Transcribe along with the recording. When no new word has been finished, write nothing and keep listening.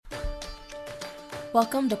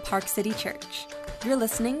Welcome to Park City Church. You're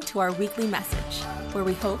listening to our weekly message, where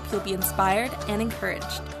we hope you'll be inspired and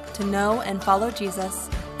encouraged to know and follow Jesus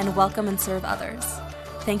and welcome and serve others.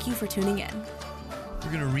 Thank you for tuning in.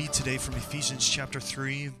 We're going to read today from Ephesians chapter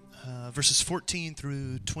 3, verses 14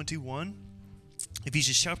 through 21.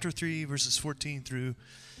 Ephesians chapter 3, verses 14 through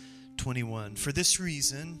 21. For this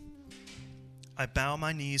reason, I bow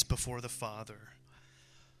my knees before the Father,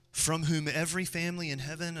 from whom every family in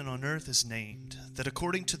heaven and on earth is named, that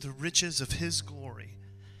according to the riches of his glory,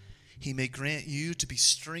 he may grant you to be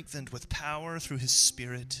strengthened with power through his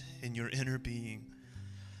Spirit in your inner being,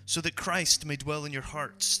 so that Christ may dwell in your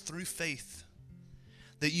hearts through faith,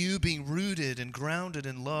 that you, being rooted and grounded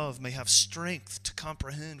in love, may have strength to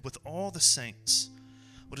comprehend with all the saints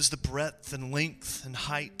what is the breadth and length and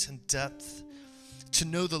height and depth, to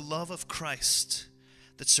know the love of Christ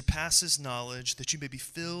that surpasses knowledge, that you may be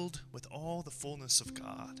filled with all the fullness of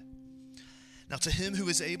God. Now to him who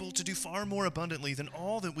is able to do far more abundantly than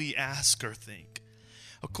all that we ask or think,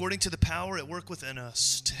 according to the power at work within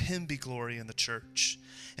us, to him be glory in the church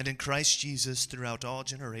and in Christ Jesus throughout all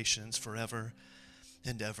generations, forever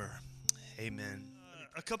and ever. Amen.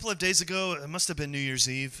 A couple of days ago, it must have been New Year's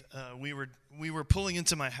Eve, we were pulling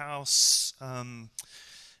into my house,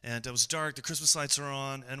 and it was dark, the Christmas lights were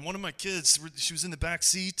on, and one of my kids, she was in the back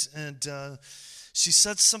seat, and she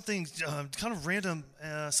said something kind of random,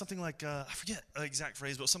 something like, I forget the exact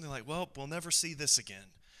phrase, but something like, well, we'll never see this again.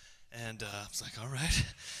 And I was like, all right.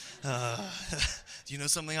 Do you know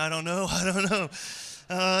something I don't know? I don't know.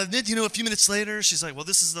 Then, a few minutes later, she's like, well,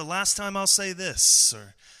 this is the last time I'll say this.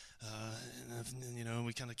 Or, and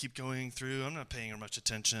we kind of keep going through. I'm not paying her much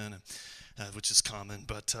attention, which is common,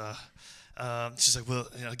 but she's like, well,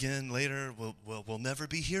 again, later, we'll never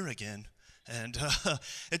be here again. And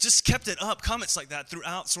it just kept it up, comments like that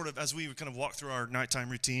throughout, sort of as we would kind of walk through our nighttime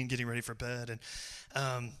routine, getting ready for bed.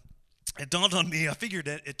 And it dawned on me, I figured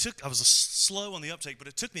I was slow on the uptake, but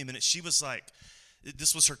it took me a minute. She was like,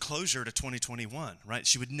 this was her closure to 2021,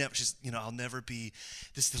 right? I'll never be,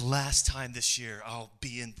 this is the last time this year I'll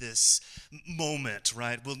be in this moment,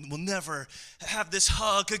 right? We'll never have this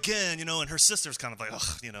hug again, and her sister's kind of like,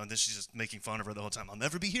 ugh, and then she's just making fun of her the whole time. I'll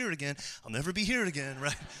never be here again. I'll never be here again,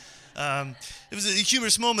 right? It was a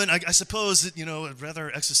humorous moment, I suppose, a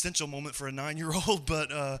rather existential moment for a 9-year-old,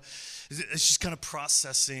 but she's kind of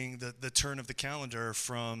processing the turn of the calendar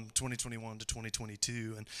from 2021 to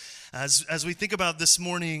 2022. And as we think about this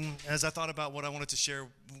morning, as I thought about what I wanted to share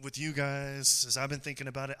with you guys, as I've been thinking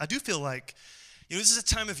about it, I do feel like, this is a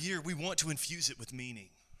time of year we want to infuse it with meaning.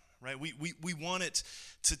 Right, we want it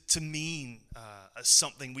to mean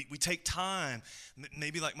something. We take time,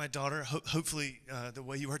 maybe like my daughter. Hopefully, the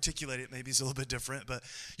way you articulate it maybe is a little bit different. But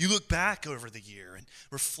you look back over the year and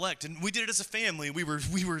reflect. And we did it as a family. We were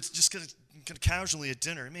just kind of casually at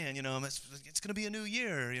dinner. Man, it's going to be a new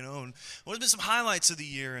year. And what have been some highlights of the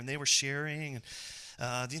year? And they were sharing.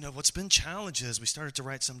 And what's been challenges. We started to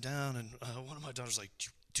write some down. And one of my daughters like,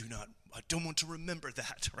 I don't want to remember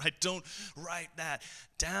that, right? Don't write that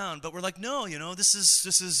down. But we're like, no, this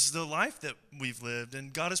is the life that we've lived,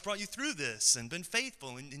 and God has brought you through this and been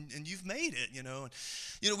faithful, and you've made it, And,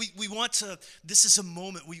 we want to, this is a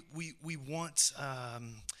moment we want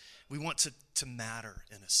to matter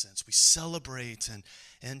in a sense. We celebrate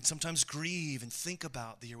and sometimes grieve and think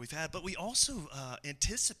about the year we've had, but we also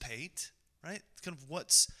anticipate, right, kind of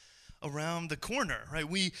what's around the corner, right?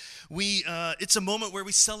 We it's a moment where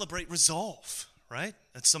we celebrate resolve, right?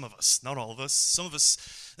 And some of us, not all of us. Some of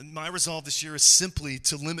us, my resolve this year is simply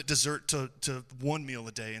to limit dessert to one meal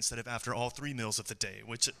a day instead of after all 3 meals of the day,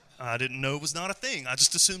 which I didn't know was not a thing. I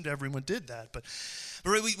just assumed everyone did that. But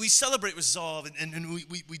right, we celebrate resolve, and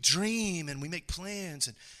we dream, and we make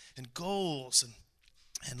plans and goals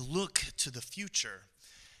and look to the future.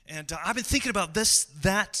 And I've been thinking about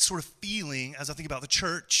that sort of feeling as I think about the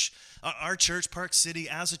church, our church, Park City,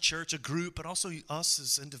 as a church, a group, but also us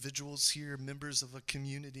as individuals here, members of a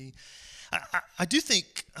community. I do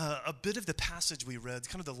think a bit of the passage we read,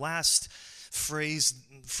 kind of the last phrases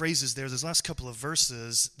there, those last couple of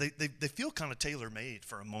verses, they feel kind of tailor-made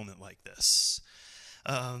for a moment like this.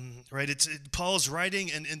 Right, Paul's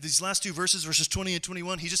writing, and in these last 2 verses, verses 20 and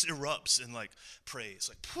 21, he just erupts in praise,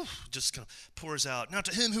 just kind of pours out. Now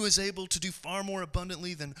to him who is able to do far more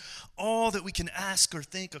abundantly than all that we can ask or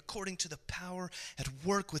think, according to the power at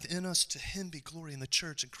work within us, to him be glory in the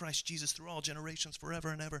church and Christ Jesus through all generations, forever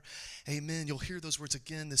and ever. Amen. You'll hear those words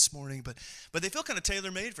again this morning, but they feel kind of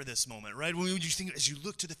tailor-made for this moment, right? When you think, as you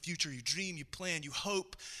look to the future, you dream, you plan, you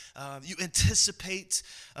hope, you anticipate,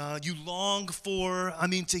 you long for,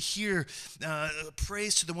 to hear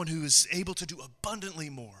praise to the one who is able to do abundantly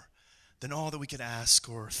more than all that we could ask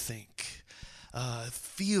or think. It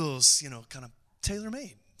feels, kind of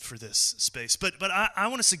tailor-made for this space. But I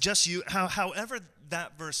want to suggest to you however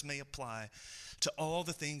that verse may apply to all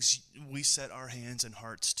the things we set our hands and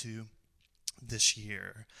hearts to this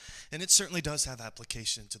year. And it certainly does have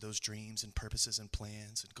application to those dreams and purposes and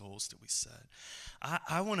plans and goals that we set.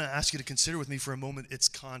 I want to ask you to consider with me for a moment its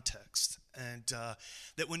context. And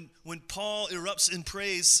that when Paul erupts in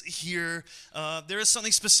praise here, there is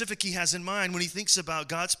something specific he has in mind when he thinks about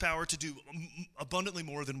God's power to do abundantly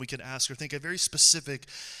more than we could ask or think, a very specific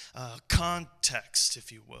context,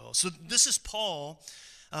 if you will. So this is Paul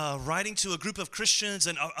writing to a group of Christians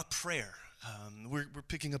and a prayer. We're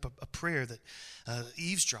picking up a prayer that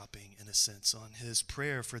eavesdropping, in a sense, on his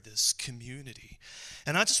prayer for this community.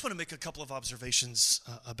 And I just want to make a couple of observations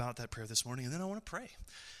about that prayer this morning, and then I want to pray.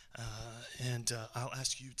 I'll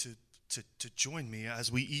ask you to join me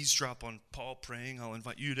as we eavesdrop on Paul praying. I'll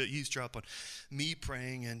invite you to eavesdrop on me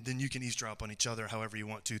praying, and then you can eavesdrop on each other however you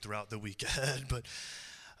want to throughout the week ahead.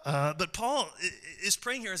 But Paul is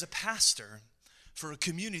praying here as a pastor for a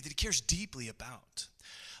community that he cares deeply about.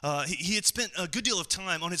 He had spent a good deal of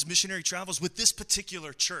time on his missionary travels with this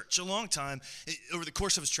particular church, a long time over the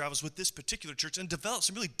course of his travels with this particular church, and developed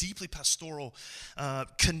some really deeply pastoral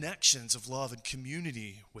connections of love and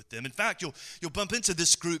community with them. In fact, you'll bump into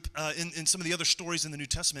this group in some of the other stories in the New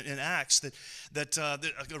Testament in Acts that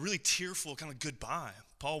a really tearful kind of goodbye.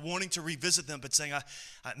 Paul wanting to revisit them, but saying,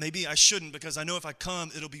 maybe I shouldn't, because I know if I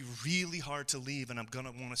come, it'll be really hard to leave, and I'm going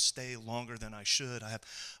to want to stay longer than I should. I have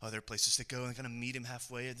other places to go, and kind of meet him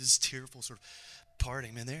halfway at this tearful sort of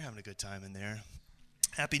parting. Man, they're having a good time in there.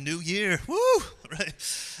 Happy New Year. Woo! Right?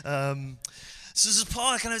 So this is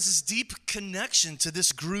Paul kind of has this deep connection to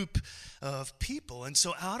this group of people. And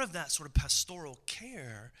so out of that sort of pastoral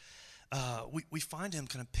care, we find him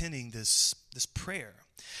kind of penning this prayer.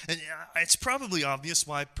 And it's probably obvious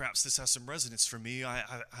why perhaps this has some resonance for me. I'm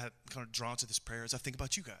kind of drawn to this prayer as I think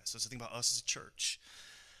about you guys, as I think about us as a church,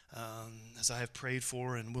 as I have prayed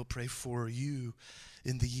for and will pray for you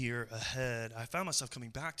in the year ahead. I found myself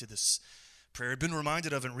coming back to this prayer. I'd been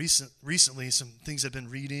reminded of it recently, some things I'd been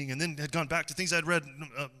reading, and then had gone back to things I'd read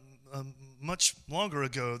much longer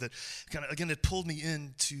ago that kind of, again, had pulled me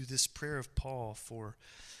into this prayer of Paul for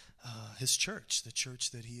his church, the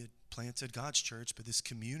church that he had planted, God's church, but this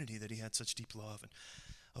community that he had such deep love and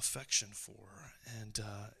affection for. And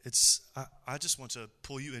I just want to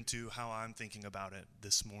pull you into how I'm thinking about it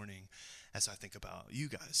this morning as I think about you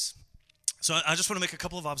guys. So I just want to make a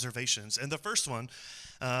couple of observations. And the first one,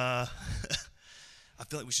 I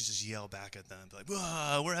feel like we should just yell back at them, be like,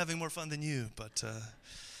 "Whoa, we're having more fun than you." But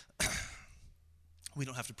we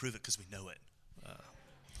don't have to prove it because we know it.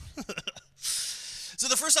 So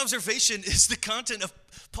the first observation is the content of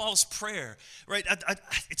Paul's prayer, right? I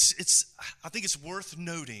think it's worth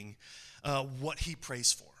noting what he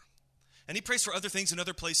prays for. And he prays for other things in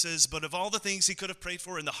other places, but of all the things he could have prayed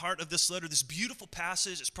for in the heart of this letter, this beautiful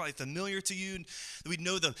passage is probably familiar to you. And we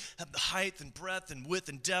know the height and breadth and width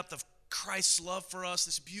and depth of Christ's love for us,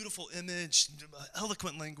 this beautiful image,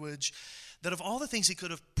 eloquent language, that of all the things he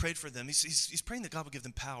could have prayed for them, he's praying that God would give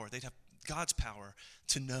them power. They'd have God's power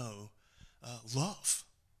to know love,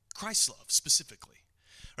 Christ's love specifically.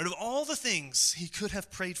 Right, of all the things he could have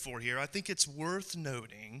prayed for here, I think it's worth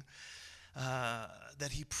noting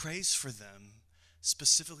that he prays for them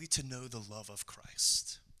specifically to know the love of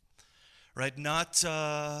Christ. Right, not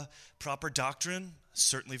proper doctrine,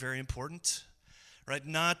 certainly very important. Right,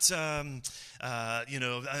 not a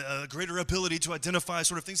greater ability to identify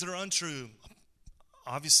sort of things that are untrue,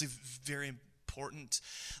 obviously very important.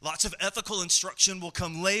 Lots of ethical instruction will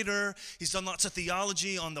come later. He's done lots of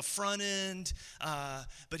theology on the front end.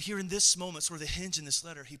 But here in this moment, sort of the hinge in this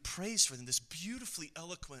letter, he prays for them, this beautifully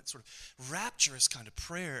eloquent, sort of rapturous kind of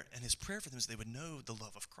prayer. And his prayer for them is they would know the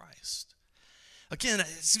love of Christ. Again, it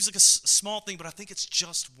seems like a small thing, but I think it's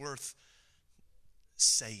just worth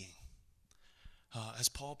saying. As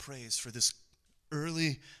Paul prays for this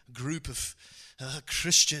early group of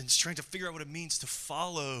Christians trying to figure out what it means to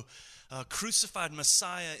follow a crucified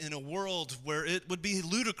Messiah in a world where it would be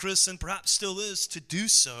ludicrous and perhaps still is to do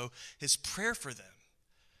so, his prayer for them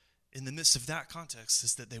in the midst of that context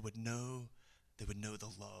is that they would know the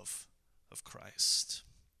love of Christ.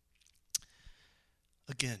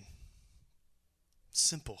 Again,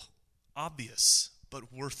 simple, obvious,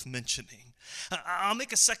 but worth mentioning. I'll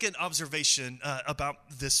make a second observation about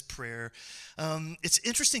this prayer. It's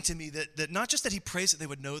interesting to me that not just that he prays that they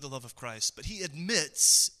would know the love of Christ, but he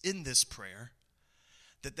admits in this prayer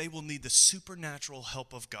that they will need the supernatural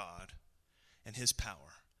help of God and his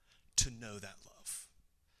power to know that love.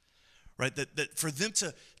 right? That for them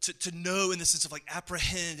to know in the sense of like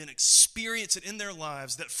apprehend and experience it in their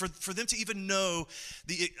lives, that for them to even know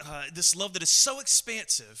this love that is so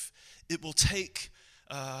expansive, it will take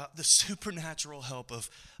the supernatural help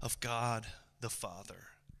of God the Father.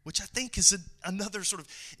 Which I think is another sort of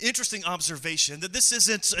interesting observation, that this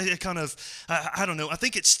isn't a kind of, I don't know, I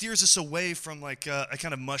think it steers us away from like a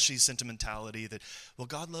kind of mushy sentimentality that, well,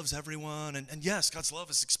 God loves everyone, and yes, God's love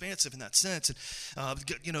is expansive in that sense, and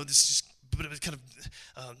this just, but it kind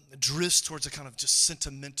of drifts towards a kind of just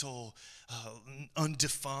sentimental,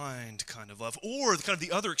 undefined kind of love, or kind of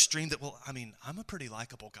the other extreme that, well, I mean, I'm a pretty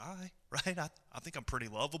likable guy, right? I think I'm pretty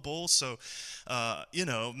lovable, so,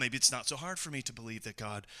 maybe it's not so hard for me to believe that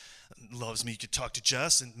God loves me. You could talk to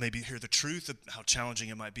Jess and maybe hear the truth of how challenging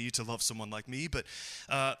it might be to love someone like me, but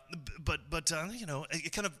it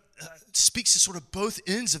kind of speaks to sort of both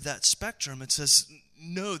ends of that spectrum. It says,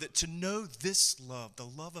 that to know this love, the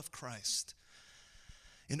love of Christ,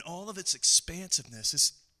 in all of its expansiveness,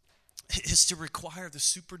 is to require the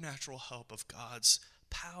supernatural help of God's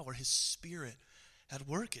power, His Spirit at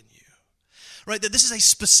work in you. Right, that this is a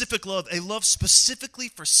specific love, a love specifically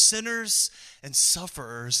for sinners and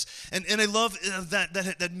sufferers, and a love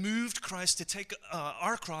that moved Christ to take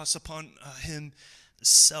our cross upon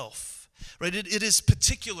Himself. Right, it is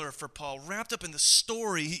particular for Paul, wrapped up in the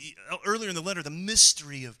story earlier in the letter, the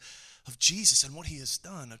mystery of Jesus and what He has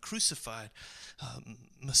done, a crucified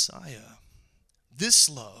Messiah. This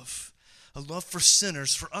love, a love for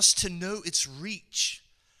sinners, for us to know its reach.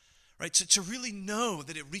 Right, to really know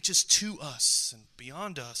that it reaches to us and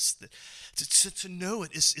beyond us, that to know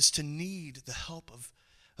it is to need the help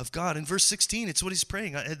of God. In verse 16, it's what he's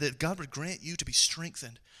praying, that God would grant you to be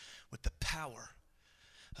strengthened with the power,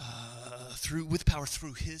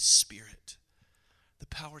 through His Spirit, the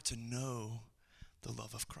power to know the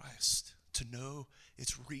love of Christ, to know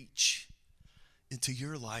its reach into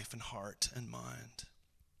your life and heart and mind.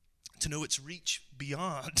 To know its reach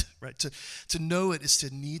beyond, right? To know it is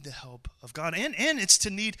to need the help of God, and it's to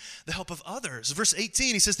need the help of others. Verse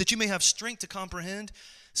 18, he says that you may have strength to comprehend,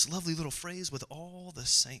 this lovely little phrase, with all the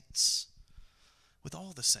saints. With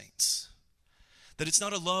all the saints. That it's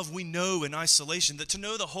not a love we know in isolation, that to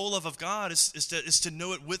know the whole love of God is to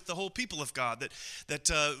know it with the whole people of God.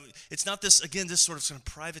 That it's not this sort of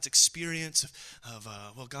private experience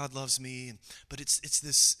of God loves me, but it's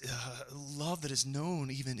this love that is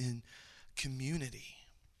known even in community,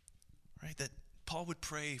 right? That Paul would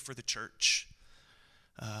pray for the church,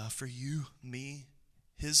 for you, me,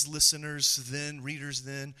 his listeners then, readers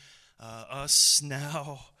then, us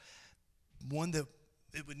now, one that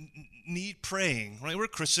it would need praying, right? We're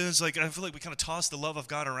Christians. Like, I feel like we kind of toss the love of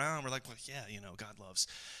God around. We're like, well, yeah, God loves.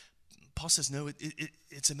 Paul says, no,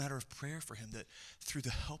 it's a matter of prayer for him, that through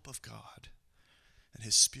the help of God and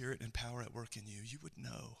His Spirit and power at work in you, you would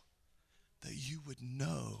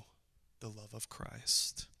know the love of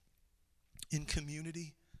Christ. In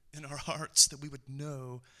community, in our hearts, that we would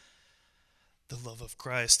know the love of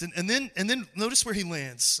Christ. And then notice where he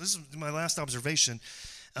lands. This is my last observation.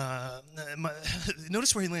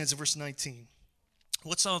 Notice where he lands in verse 19.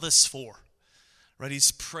 What's all this for? Right,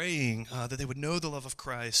 he's praying that they would know the love of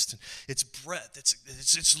Christ. Its breadth,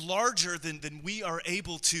 it's larger than we are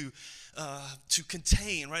able to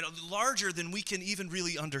contain. Right, larger than we can even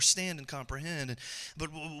really understand and comprehend.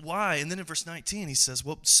 But why? And then in verse 19 he says,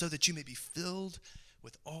 "Well, so that you may be filled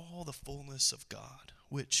with all the fullness of God,"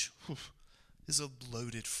 which is a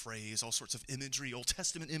loaded phrase, all sorts of imagery, Old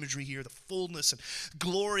Testament imagery here, the fullness and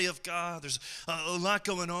glory of God. There's a lot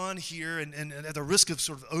going on here, and at the risk of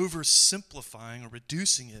sort of oversimplifying or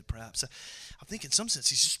reducing it, perhaps, I think in some sense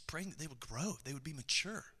he's just praying that they would grow, they would be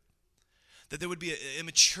mature, that there would be a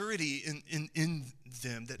maturity in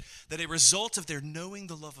them, that a result of their knowing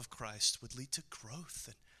the love of Christ would lead to growth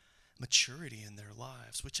and maturity in their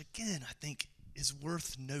lives, which again I think is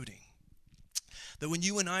worth noting. That when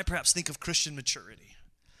you and I perhaps think of Christian maturity,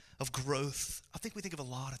 of growth, I think we think of a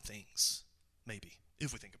lot of things, maybe,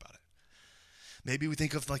 if we think about it. Maybe we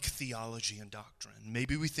think of like theology and doctrine.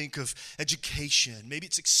 Maybe we think of education. Maybe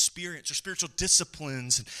it's experience or spiritual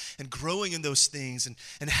disciplines and growing in those things and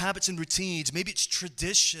habits and routines. Maybe it's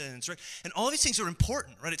traditions, right? And all these things are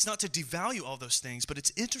important, right? It's not to devalue all those things, but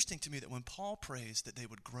it's interesting to me that when Paul prays that they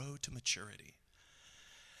would grow to maturity,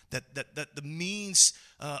 that the means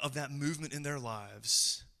of that movement in their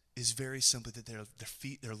lives is very simply that their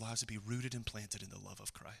lives would be rooted and planted in the love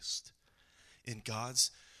of Christ, in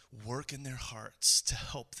God's work in their hearts to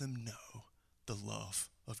help them know the love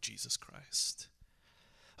of Jesus Christ.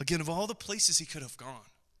 Again, of all the places he could have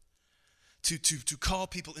gone to call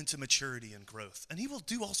people into maturity and growth. And he will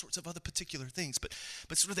do all sorts of other particular things. But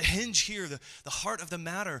sort of the hinge here, the heart of the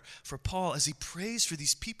matter for Paul as he prays for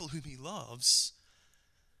these people whom he loves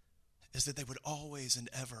is that they would always and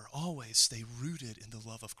ever, always stay rooted in the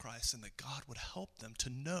love of Christ, and that God would help them to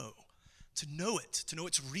know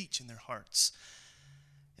its reach in their hearts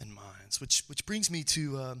and minds. Which brings me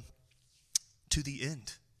to the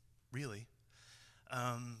end, really.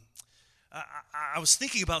 I was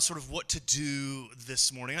thinking about sort of what to do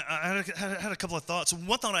this morning. I had a couple of thoughts.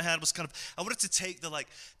 One thought I had was kind of, I wanted to take the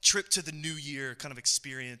trip to the new year kind of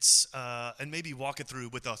experience and maybe walk it through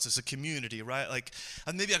with us as a community, right?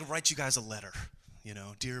 Maybe I could write you guys a letter,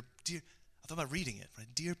 dear, I thought about reading it, right?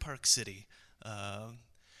 Dear Park City.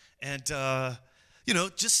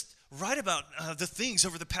 Just write about the things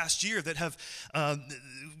over the past year that have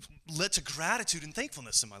led to gratitude and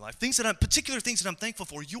thankfulness in my life. Particular things that I'm thankful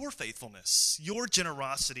for: your faithfulness, your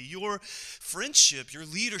generosity, your friendship, your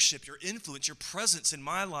leadership, your influence, your presence in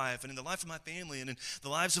my life and in the life of my family and in the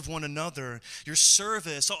lives of one another, your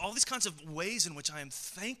service, all these kinds of ways in which I am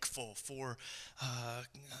thankful for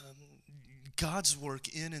God's work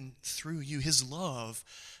in and through you, his love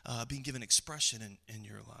being given expression in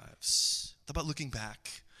your lives. How about looking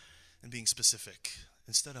back and being specific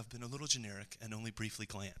instead of being a little generic and only briefly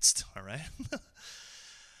glanced, all right?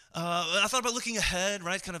 I thought about looking ahead,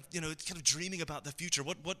 right? Kind of dreaming about the future.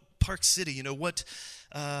 What Park City, what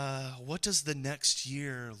does the next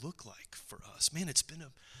year look like for us? Man, it's been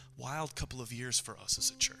a wild couple of years for us as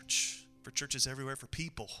a church, for churches everywhere, for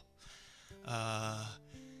people.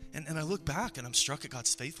 And I look back and I'm struck at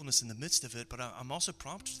God's faithfulness in the midst of it, but I'm also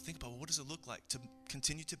prompted to think about what does it look like to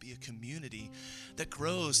continue to be a community that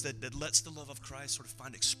grows, that lets the love of Christ sort of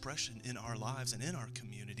find expression in our lives and in our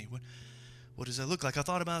community. What does that look like? I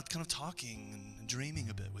thought about kind of talking and dreaming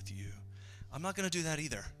a bit with you. I'm not going to do that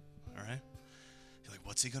either, all right? You're like,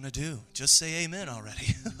 what's he going to do? Just say amen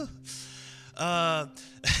already. And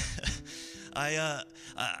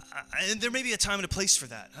there may be a time and a place for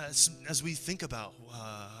that as we think about,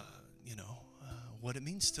 what it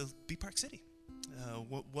means to be Park City,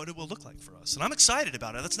 what it will look like for us. And I'm excited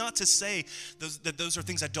about it. That's not to say that those are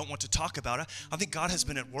things I don't want to talk about. I think God has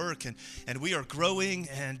been at work, and we are growing,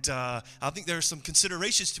 and I think there are some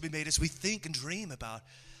considerations to be made as we think and dream about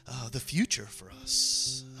the future for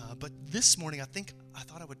us. But this morning, I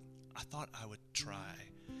thought I would try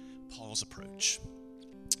Paul's approach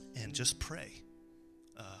and just pray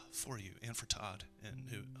for you and for Todd and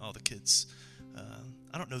all the kids.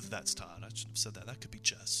 I don't know that that's Todd. I shouldn't have said that. That could be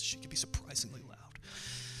Jess. She could be surprisingly loud.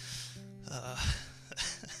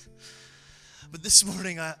 But this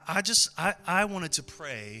morning, I wanted to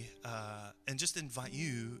pray and just invite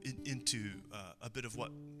you into a bit of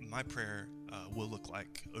what my prayer will look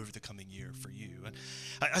like over the coming year for you. And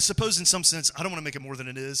I suppose in some sense, I don't want to make it more than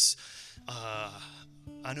it is.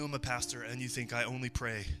 I know I'm a pastor, and you think I only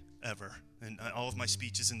pray ever, and all of my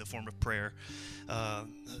speech is in the form of prayer.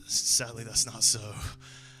 Sadly, that's not so.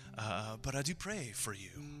 But I do pray for you,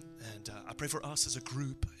 and I pray for us as a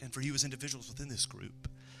group and for you as individuals within this group.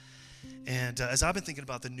 And as I've been thinking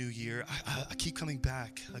about the new year, I keep coming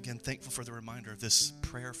back, again, thankful for the reminder of this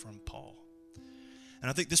prayer from Paul. And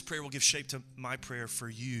I think this prayer will give shape to my prayer for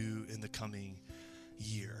you in the coming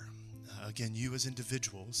year. Again, you as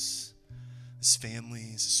individuals, as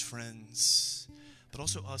families, as friends, but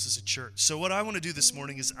also us as a church. So what I want to do this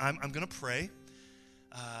morning is I'm going to pray,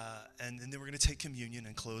 and then we're going to take communion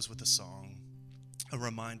and close with a song, a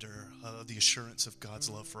reminder of the assurance of God's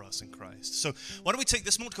love for us in Christ. So why don't we take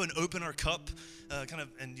this moment, go and open our cup,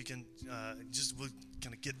 and you can we'll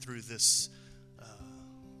kind of get through this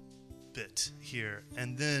bit here,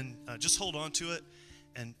 and then just hold on to it,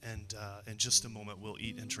 and in just a moment we'll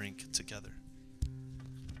eat and drink together.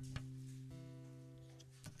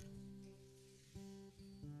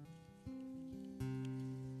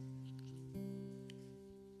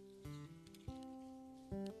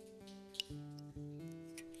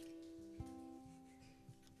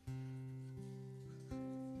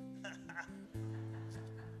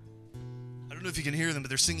 I don't know if you can hear them, but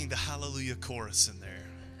they're singing the Hallelujah chorus in there.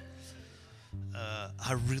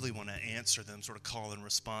 I really want to answer them sort of call and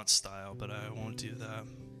response style, but I won't do that.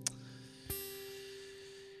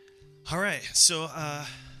 All right, so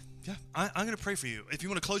I'm going to pray for you. If you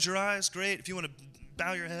want to close your eyes, great. If you want to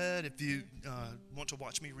bow your head, if you want to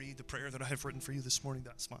watch me read the prayer that I have written for you this morning,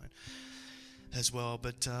 that's fine as well.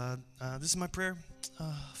 But this is my prayer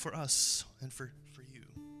for us and for you.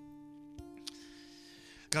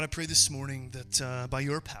 God, I pray this morning that by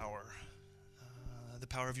your power, the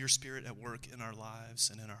power of your Spirit at work in our lives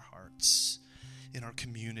and in our hearts, in our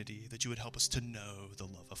community, that you would help us to know the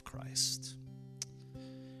love of Christ.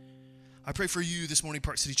 I pray for you this morning,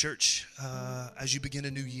 Park City Church, as you begin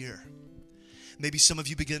a new year. Maybe some of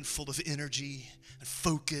you begin full of energy and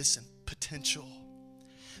focus and potential.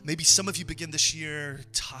 Maybe some of you begin this year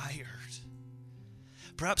tired.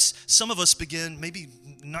 Perhaps some of us begin maybe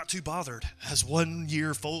not too bothered as one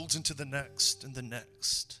year folds into the next and the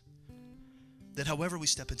next. That however we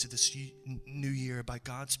step into this new year, by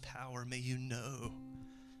God's power, may you know,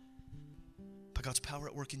 by God's power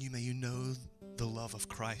at work in you, may you know the love of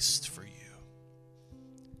Christ for you.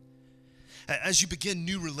 As you begin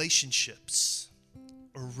new relationships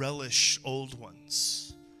or relish old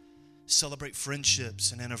ones, celebrate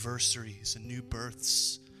friendships and anniversaries and new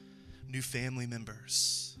births, new family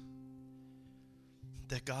members,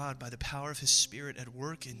 that God, by the power of His Spirit at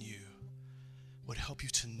work in you, would help you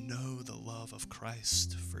to know the love of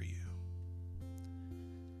Christ for you.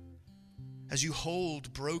 As you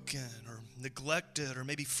hold broken or neglected or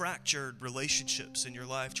maybe fractured relationships in your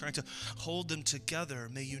life, trying to hold them together,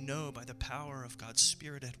 may you know by the power of God's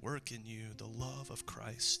Spirit at work in you the love of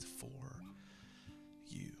Christ for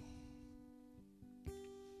you.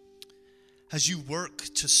 As you work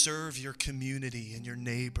to serve your community and your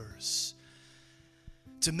neighbors,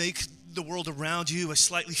 to make the world around you a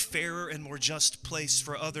slightly fairer and more just place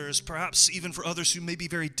for others, perhaps even for others who may be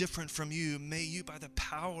very different from you, may you, by the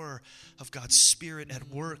power of God's Spirit at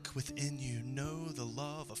work within you, know the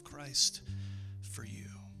love of Christ for you.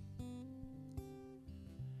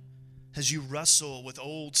 As you wrestle with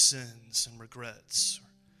old sins and regrets,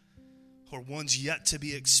 or ones yet to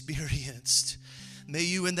be experienced, may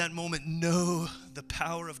you in that moment know the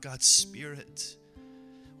power of God's Spirit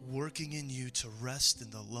working in you to rest in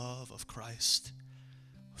the love of Christ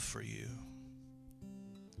for you.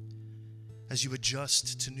 As you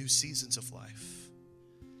adjust to new seasons of life,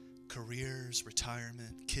 careers,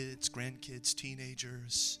 retirement, kids, grandkids,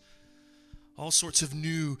 teenagers, all sorts of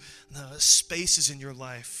new spaces in your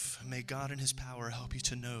life, may God in His power help you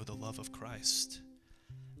to know the love of Christ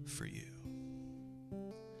for you.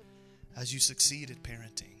 As you succeed at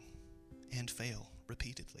parenting and fail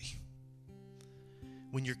repeatedly,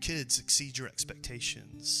 when your kids exceed your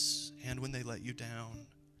expectations, and when they let you down,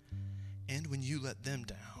 and when you let them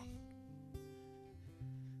down,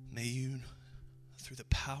 may you, through the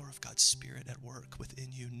power of God's Spirit at work within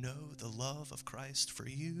you, know the love of Christ for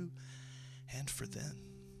you and for them.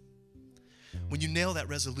 When you nail that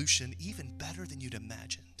resolution even better than you'd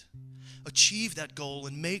imagined, achieve that goal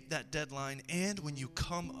and make that deadline, and when you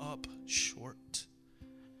come up short,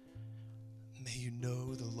 may you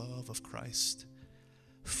know the love of Christ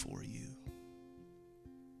for you.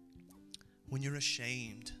 When you're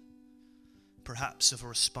ashamed, perhaps of a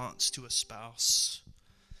response to a spouse,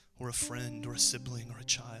 or a friend, or a sibling, or a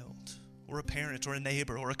child, or a parent, or a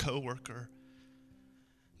neighbor, or a coworker,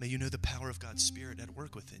 may you know the power of God's Spirit at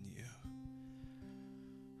work within you,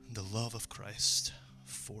 and the love of Christ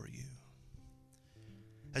for you.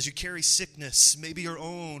 As you carry sickness, maybe your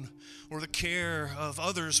own, or the care of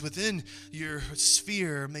others within your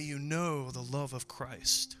sphere, may you know the love of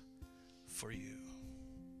Christ for you.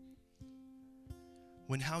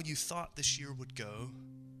 When how you thought this year would go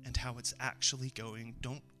and how it's actually going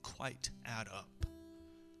don't quite add up,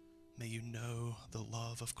 may you know the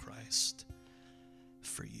love of Christ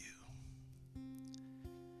for you.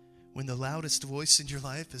 When the loudest voice in your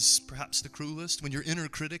life is perhaps the cruelest, when your inner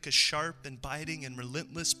critic is sharp and biting and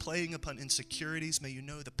relentless, playing upon insecurities, may you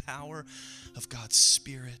know the power of God's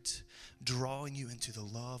Spirit drawing you into the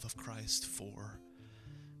love of Christ for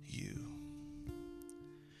you.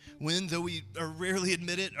 When, though we rarely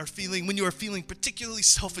admit it, when you are feeling particularly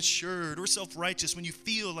self-assured or self-righteous, when you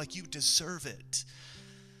feel like you deserve it,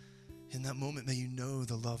 in that moment may you know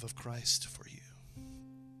the love of Christ for you.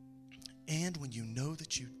 And when you know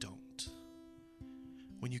that you don't,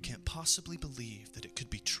 when you can't possibly believe that it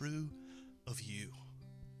could be true of you,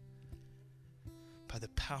 by the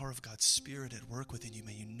power of God's Spirit at work within you,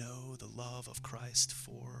 may you know the love of Christ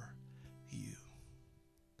for you.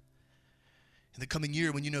 In the coming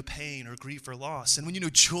year, when you know pain or grief or loss, and when you know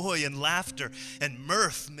joy and laughter and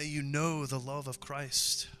mirth, may you know the love of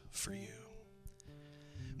Christ for you.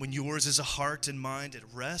 When yours is a heart and mind at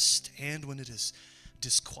rest, and when it is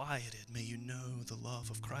disquieted, may you know the love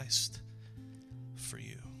of Christ for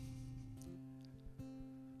you.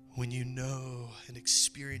 When you know and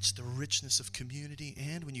experience the richness of community,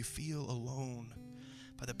 and when you feel alone,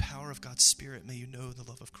 by the power of God's Spirit, may you know the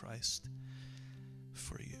love of Christ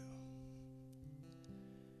for you.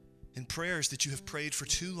 in prayers that you have prayed for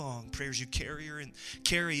too long, prayers you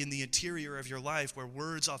carry in the interior of your life where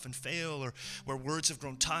words often fail or where words have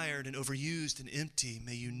grown tired and overused and empty.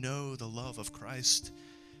 May you know the love of Christ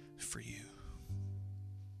for you.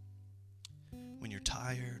 When you're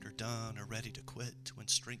tired or done or ready to quit, when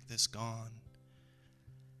strength is gone,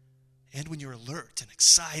 and when you're alert and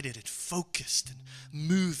excited and focused and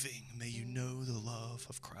moving, may you know the love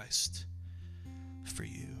of Christ for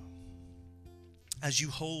you. As you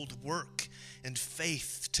hold work and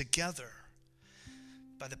faith together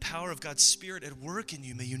by the power of God's Spirit at work in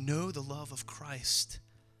you, may you know the love of Christ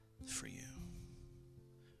for you.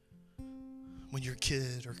 When your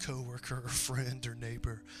kid or coworker or friend or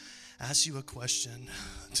neighbor asks you a question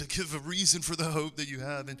to give a reason for the hope that you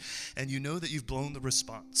have, and you know that you've blown the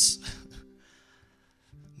response,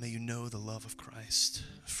 may you know the love of Christ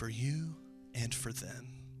for you and for them.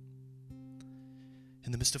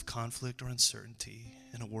 In the midst of conflict or uncertainty,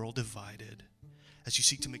 in a world divided, as you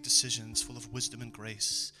seek to make decisions full of wisdom and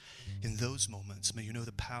grace, in those moments, may you know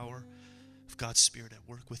the power of God's Spirit at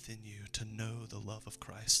work within you to know the love of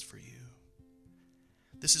Christ for you.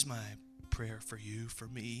 This is my prayer for you, for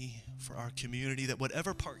me, for our community, that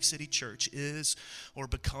whatever Park City Church is or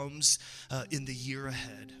becomes in the year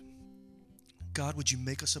ahead, God, would you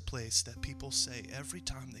make us a place that people say every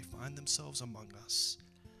time they find themselves among us,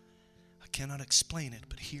 I cannot explain it,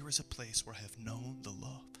 but here is a place where I have known the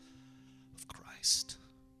love of Christ.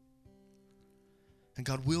 And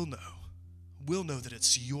God, we'll know that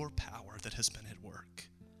it's your power that has been at work,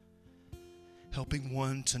 helping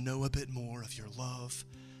one to know a bit more of your love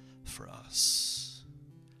for us.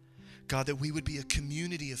 God, that we would be a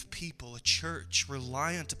community of people, a church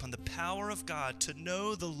reliant upon the power of God to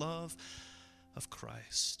know the love of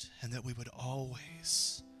Christ, and that we would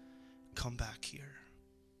always come back here,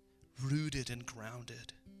 rooted and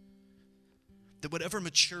grounded. That whatever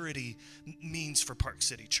maturity means for Park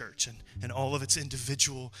City Church and all of its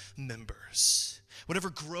individual members, whatever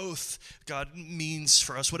growth, God, means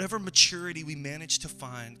for us, whatever maturity we manage to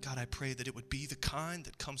find, God, I pray that it would be the kind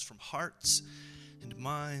that comes from hearts and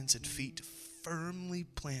minds and feet firmly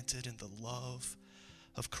planted in the love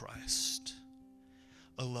of Christ.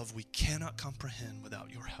 A love we cannot comprehend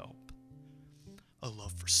without your help. A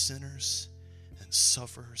love for sinners and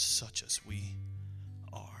sufferers such as we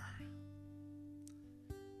are.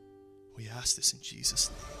 We ask this in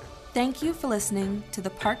Jesus' name. Thank you for listening to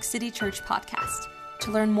the Park City Church podcast.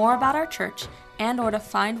 To learn more about our church and/or to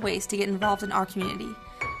find ways to get involved in our community,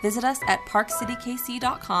 visit us at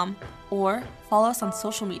parkcitykc.com or follow us on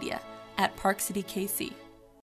social media at parkcitykc.